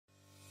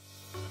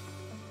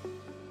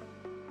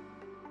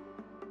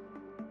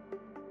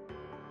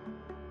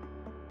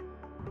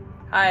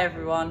Hi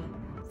everyone.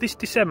 This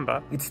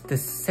December, it's the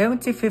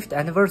 75th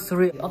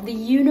anniversary of the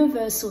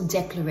Universal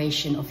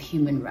Declaration of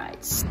Human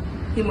Rights.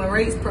 Human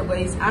rights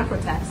pervades and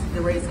protects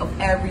the rights of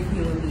every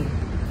human being.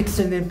 It's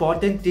an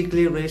important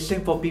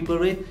declaration for people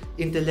with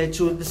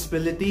intellectual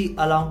disability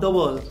around the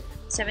world.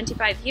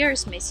 75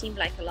 years may seem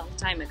like a long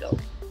time ago,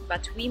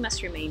 but we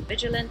must remain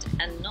vigilant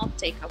and not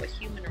take our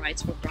human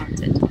rights for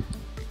granted.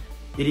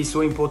 It is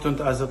so important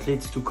as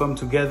athletes to come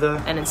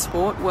together. And in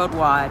sport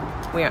worldwide,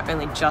 we are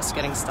only just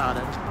getting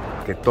started.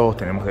 Que todos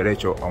tenemos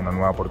derecho a una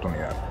nueva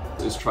oportunidad.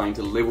 Is trying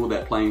to level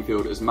that playing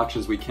field as much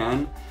as we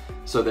can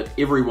so that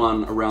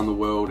everyone around the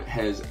world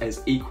has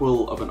as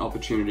equal of an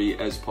opportunity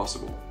as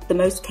possible. The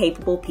most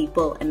capable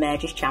people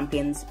emerge as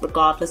champions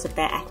regardless of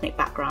their ethnic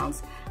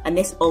backgrounds, and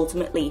this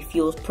ultimately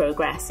fuels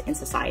progress in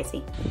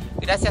society.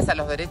 Gracias a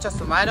los derechos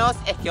humanos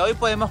es que hoy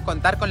podemos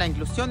contar con la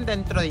inclusión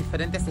dentro de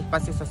diferentes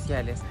espacios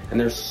sociales. And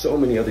there's so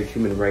many other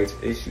human rights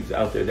issues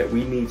out there that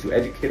we need to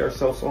educate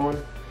ourselves on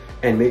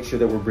and make sure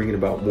that we're bringing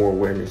about more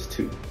awareness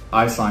too.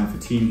 I signed for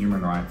Team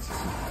Human Rights.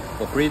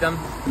 For freedom,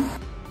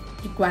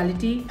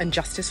 equality, and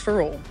justice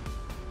for all.